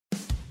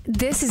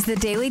This is the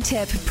Daily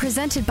Tip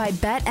presented by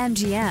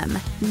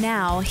BetMGM.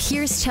 Now,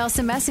 here's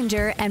Chelsea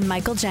Messenger and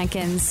Michael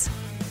Jenkins.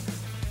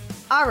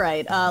 All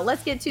right,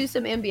 let's get to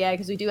some NBA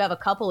because we do have a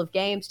couple of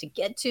games to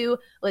get to.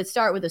 Let's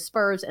start with the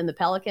Spurs and the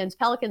Pelicans.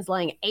 Pelicans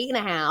laying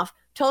 8.5,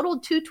 total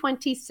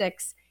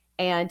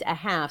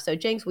 226.5. So,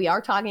 Jinx, we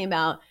are talking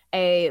about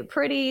a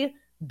pretty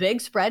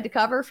big spread to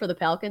cover for the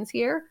Pelicans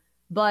here.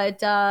 But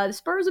the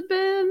Spurs have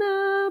been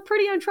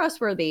pretty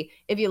untrustworthy.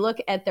 If you look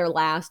at their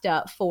last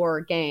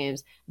 4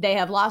 games, they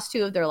have lost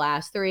 2 of their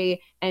last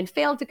 3 and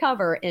failed to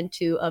cover in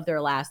 2 of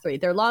their last 3.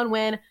 Their lone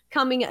win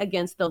coming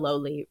against the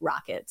lowly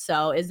Rockets.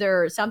 So is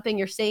there something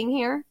you're seeing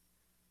here?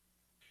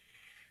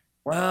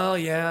 Well,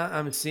 yeah,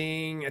 I'm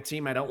seeing a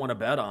team I don't want to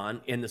bet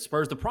on in the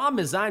Spurs. The problem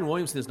is Zion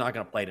Williamson is not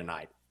going to play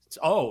tonight.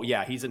 Oh,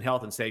 yeah, he's in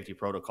health and safety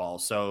protocol,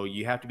 so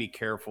you have to be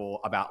careful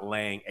about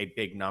laying a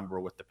big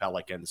number with the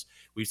Pelicans.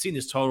 We've seen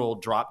this total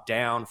drop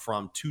down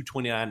from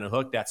 229 and a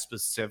hook. That's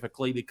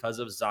specifically because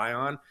of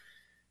Zion.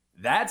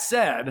 That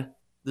said,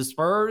 the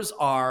Spurs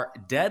are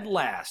dead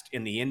last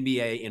in the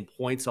NBA in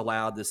points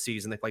allowed this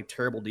season. They play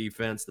terrible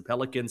defense. The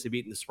Pelicans have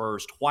beaten the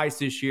Spurs twice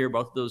this year.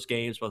 Both of those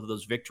games, both of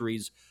those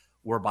victories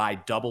were by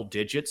double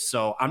digits.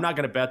 So I'm not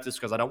going to bet this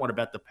because I don't want to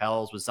bet the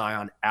Pels with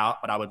Zion out,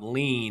 but I would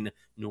lean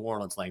New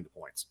Orleans laying the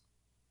points.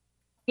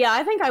 Yeah,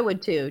 I think I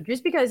would too.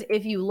 Just because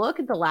if you look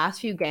at the last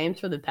few games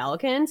for the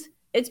Pelicans,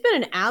 it's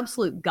been an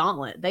absolute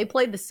gauntlet. They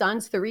played the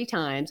Suns 3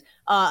 times,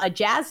 a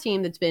Jazz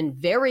team that's been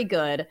very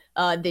good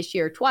this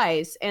year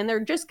twice, and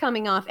they're just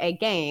coming off a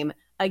game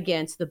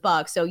against the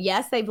Bucks. So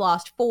yes, they've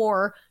lost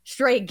 4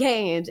 straight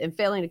games and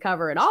failing to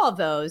cover in all of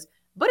those,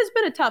 but it's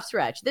been a tough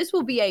stretch. This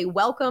will be a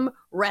welcome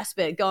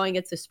respite going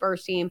against the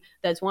Spurs team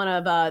that's one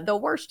of the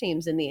worst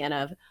teams in the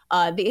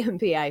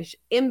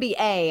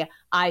NBA,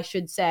 I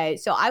should say.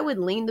 So I would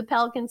lean the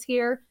Pelicans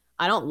here.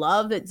 I don't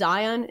love that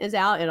Zion is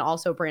out, and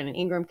also Brandon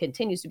Ingram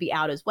continues to be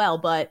out as well.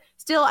 But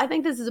still, I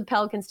think this is a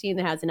Pelicans team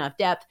that has enough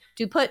depth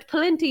to put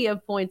plenty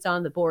of points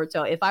on the board.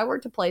 So if I were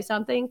to play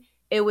something,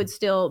 it would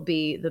still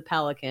be the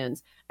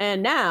Pelicans.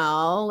 And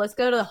now let's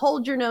go to the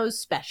Hold Your Nose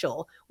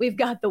special. We've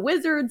got the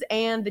Wizards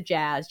and the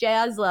Jazz.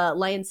 Jazz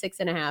laying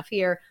 6.5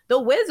 here. The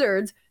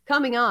Wizards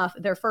coming off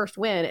their first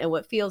win in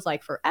what feels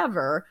like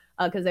forever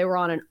because they were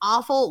on an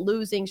awful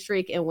losing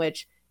streak in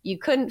which you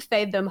couldn't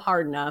fade them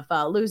hard enough,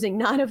 losing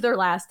 9 of their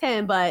last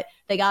 10, but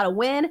they got a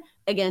win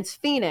against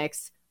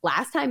Phoenix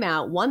last time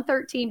out,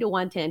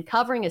 113-110,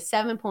 covering as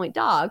 7-point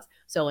dogs.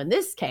 So in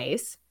this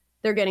case,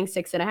 they're getting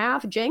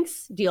 6.5.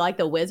 Jinx, do you like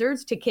the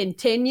Wizards to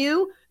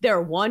continue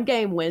their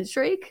 1-game win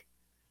streak?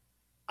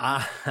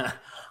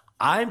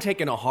 I'm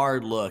taking a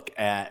hard look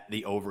at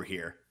the over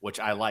here, which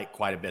I like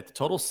quite a bit. The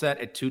total set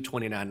at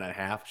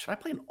 229.5. Should I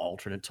play an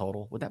alternate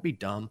total? Would that be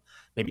dumb?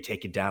 Maybe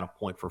take it down a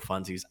point for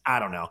funsies. I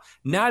don't know.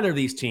 Neither of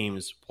these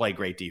teams play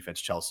great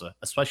defense, Chelsea,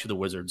 especially the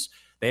Wizards.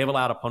 They have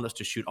allowed opponents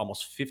to shoot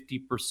almost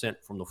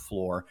 50% from the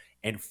floor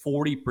and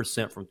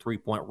 40% from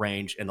three-point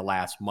range in the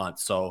last month.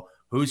 So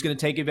who's going to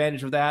take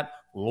advantage of that?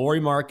 Lauri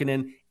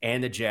Markkanen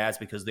and the Jazz,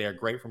 because they are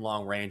great from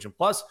long range. And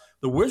plus,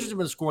 the Wizards have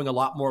been scoring a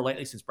lot more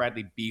lately since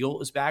Bradley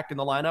Beal is back in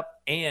the lineup.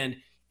 And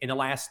in the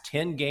last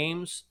 10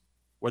 games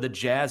where the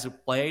Jazz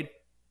have played,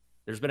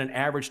 there's been an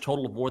average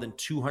total of more than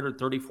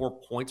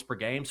 234 points per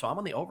game. So I'm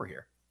on the over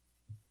here.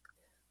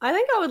 I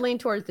think I would lean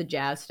towards the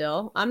Jazz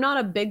still. I'm not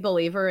a big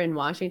believer in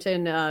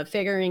Washington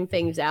figuring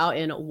things out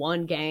in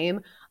one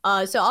game.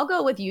 So I'll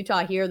go with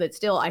Utah here that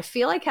still I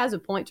feel like has a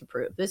point to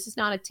prove. This is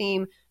not a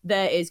team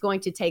that is going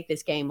to take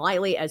this game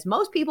lightly, as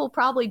most people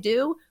probably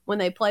do when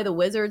they play the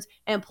Wizards.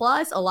 And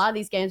plus, a lot of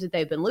these games that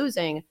they've been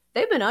losing,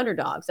 they've been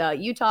underdogs.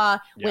 Utah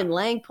when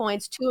laying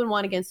points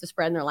 2-1 against the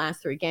spread in their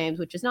last 3 games,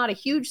 which is not a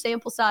huge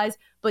sample size,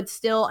 but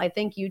still I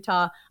think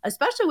Utah,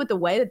 especially with the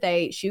way that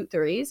they shoot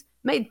threes,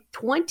 made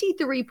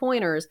 23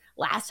 pointers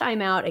last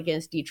time out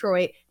against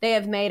Detroit. They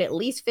have made at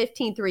least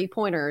 15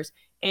 3-pointers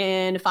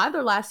in 5 of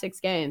their last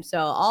 6 games. So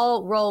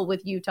I'll roll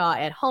with Utah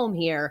at home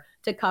here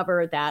to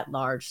cover that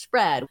large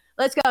spread.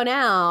 Let's go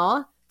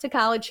now to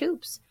college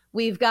hoops.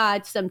 We've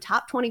got some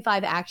top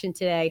 25 action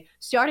today,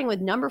 starting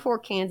with number 4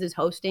 Kansas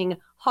hosting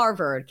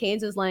Harvard.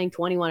 Kansas laying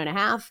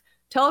 21.5,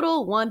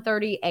 total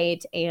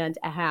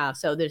 138.5.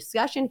 So the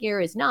discussion here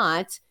is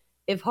not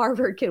if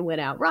Harvard can win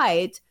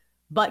outright,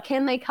 but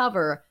can they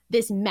cover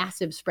this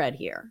massive spread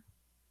here?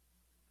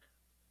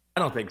 I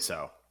don't think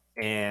so.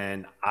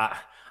 And I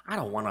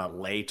don't want to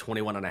lay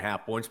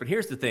 21.5 points, but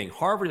here's the thing.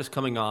 Harvard is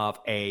coming off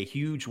a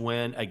huge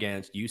win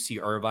against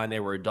UC Irvine. They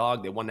were a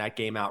dog. They won that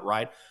game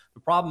outright. The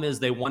problem is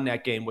they won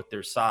that game with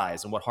their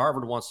size. And what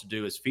Harvard wants to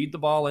do is feed the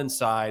ball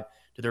inside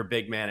to their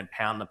big man and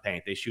pound the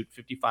paint. They shoot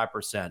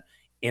 55%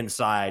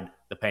 inside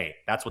the paint.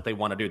 That's what they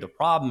want to do. The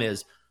problem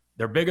is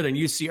they're bigger than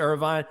UC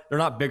Irvine. They're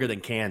not bigger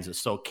than Kansas.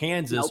 So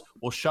Kansas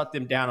will shut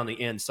them down on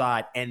the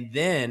inside. And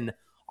then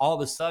all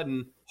of a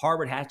sudden,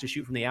 Harvard has to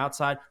shoot from the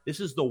outside. This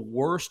is the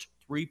worst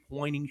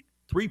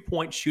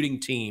three-point shooting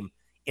team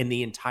in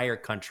the entire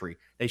country.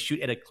 They shoot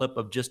at a clip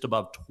of just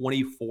above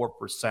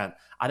 24%.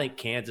 I think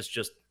Kansas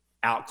just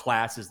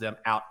outclasses them,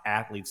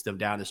 out-athletes them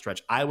down the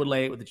stretch. I would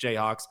lay it with the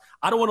Jayhawks.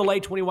 I don't want to lay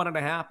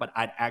 21.5, but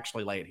I'd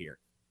actually lay it here.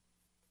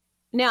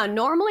 Now,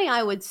 normally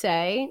I would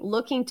say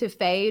looking to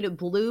fade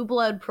blue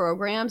blood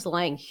programs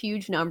laying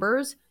huge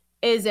numbers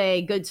is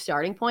a good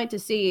starting point to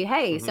see,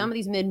 hey, some of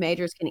these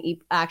mid-majors can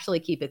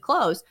actually keep it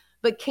close.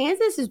 But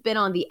Kansas has been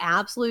on the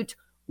absolute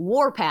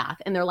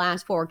warpath in their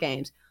last 4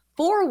 games.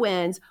 4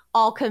 wins,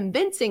 all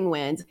convincing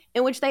wins,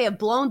 in which they have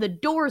blown the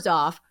doors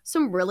off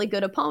some really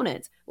good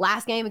opponents.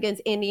 Last game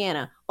against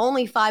Indiana,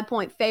 only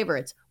 5-point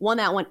favorites, won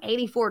that one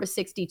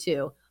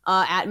 84-62.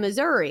 At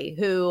Missouri,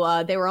 who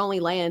they were only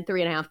laying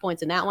 3.5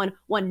 points in that one,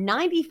 won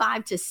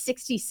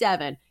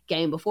 95-67.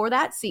 Game before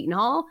that, Seton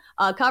Hall,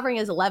 covering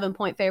as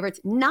 11-point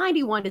favorites,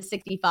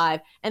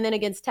 91-65. And then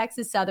against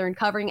Texas Southern,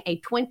 covering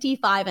a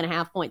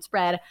 25.5-point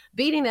spread,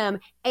 beating them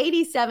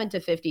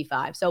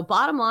 87-55. So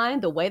bottom line,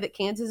 the way that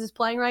Kansas is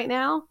playing right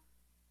now,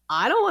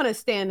 I don't want to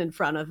stand in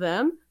front of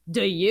them.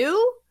 Do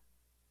you?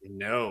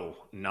 No,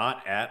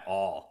 not at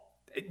all.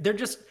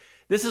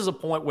 This is a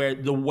point where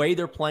the way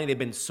they're playing, they've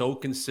been so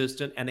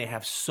consistent, and they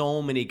have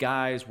so many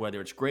guys, whether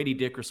it's Grady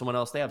Dick or someone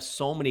else, they have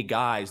so many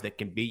guys that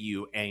can beat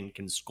you and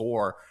can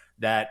score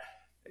that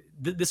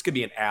this could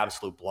be an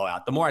absolute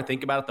blowout. The more I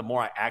think about it, the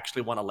more I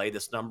actually want to lay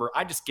this number.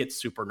 I just get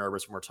super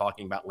nervous when we're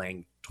talking about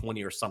laying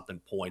 20 or something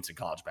points in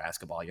college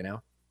basketball, you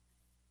know?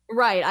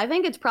 Right. I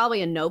think it's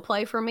probably a no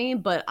play for me,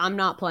 but I'm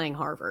not playing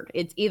Harvard.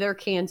 It's either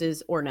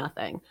Kansas or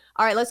nothing.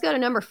 All right, let's go to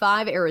number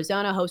 5,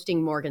 Arizona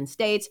hosting Morgan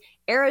State.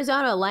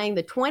 Arizona laying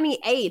the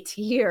 28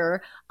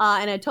 here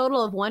and a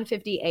total of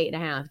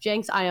 158.5.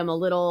 Jenks, I am a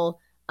little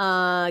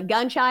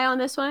gun shy on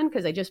this one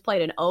because I just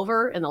played an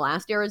over in the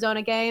last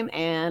Arizona game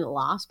and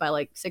lost by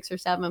like 6 or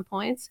 7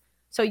 points.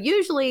 So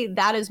usually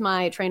that is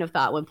my train of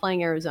thought when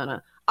playing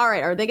Arizona. All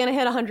right, are they going to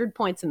hit 100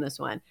 points in this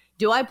one?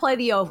 Do I play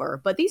the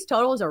over? But these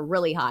totals are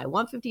really high,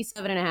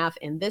 157.5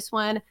 in this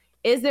one.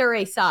 Is there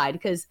a side?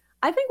 Because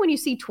I think when you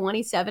see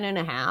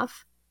 27.5,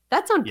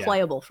 that's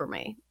unplayable for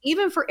me,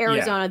 even for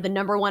Arizona, the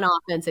number 1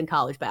 offense in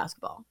college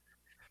basketball.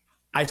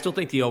 I still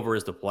think the over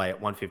is the play at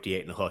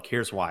 158 in the hook.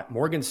 Here's why.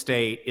 Morgan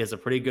State is a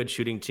pretty good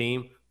shooting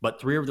team, but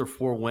 3 of their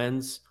 4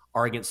 wins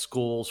are against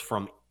schools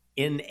from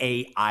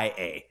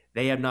NAIA.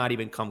 They have not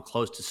even come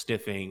close to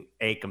sniffing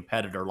a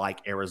competitor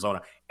like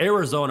Arizona.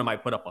 Arizona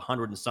might put up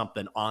 100 and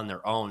something on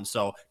their own.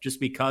 So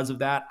just because of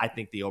that, I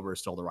think the over is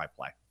still the right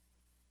play.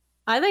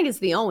 I think it's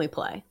the only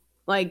play.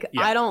 I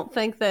don't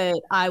think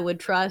that I would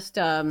trust,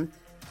 them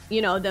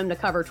to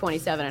cover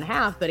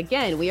 27.5. But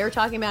again, we are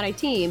talking about a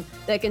team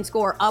that can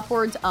score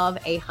upwards of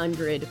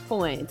 100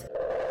 points.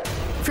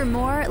 For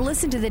more,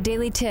 listen to the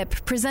Daily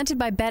Tip presented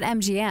by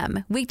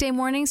BetMGM. Weekday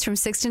mornings from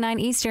 6 to 9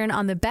 Eastern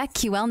on the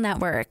BetQL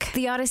network,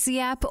 the Odyssey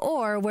app,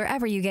 or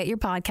wherever you get your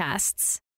podcasts.